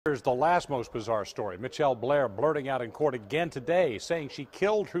Here's the last most bizarre story. Mitchelle Blair blurting out in court again today, saying she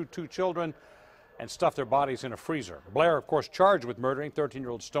killed her two children and stuffed their bodies in a freezer. Blair, of course, charged with murdering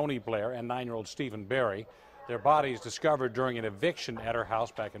 13-year-old Stoney Blair and 9-year-old Stephen Barry. Their bodies discovered during an eviction at her house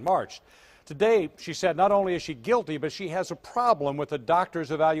back in March. Today, she said not only is she guilty, but she has a problem with the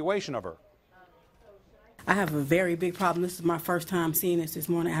doctor's evaluation of her. I have a very big problem. This is my first time seeing this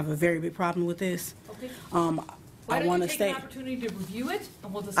morning. I have a very big problem with this. Okay. I want to take an opportunity to review it,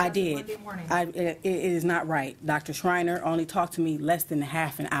 and we'll discuss I did. it Monday morning. It is not right. Dr. Schreiner only talked to me less than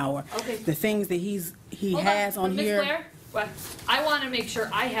half an hour. Okay. The things that he has on Ms. here. Blair, well, I want to make sure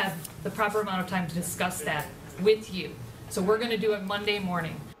I have the proper amount of time to discuss that with you. So we're going to do it Monday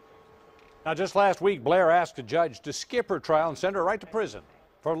morning. Now, just last week, Blair asked a judge to skip her trial and send her right to prison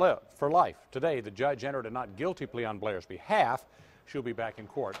for life. Today, the judge entered a not guilty plea on Blair's behalf. She'll be back in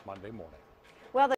court Monday morning. Well,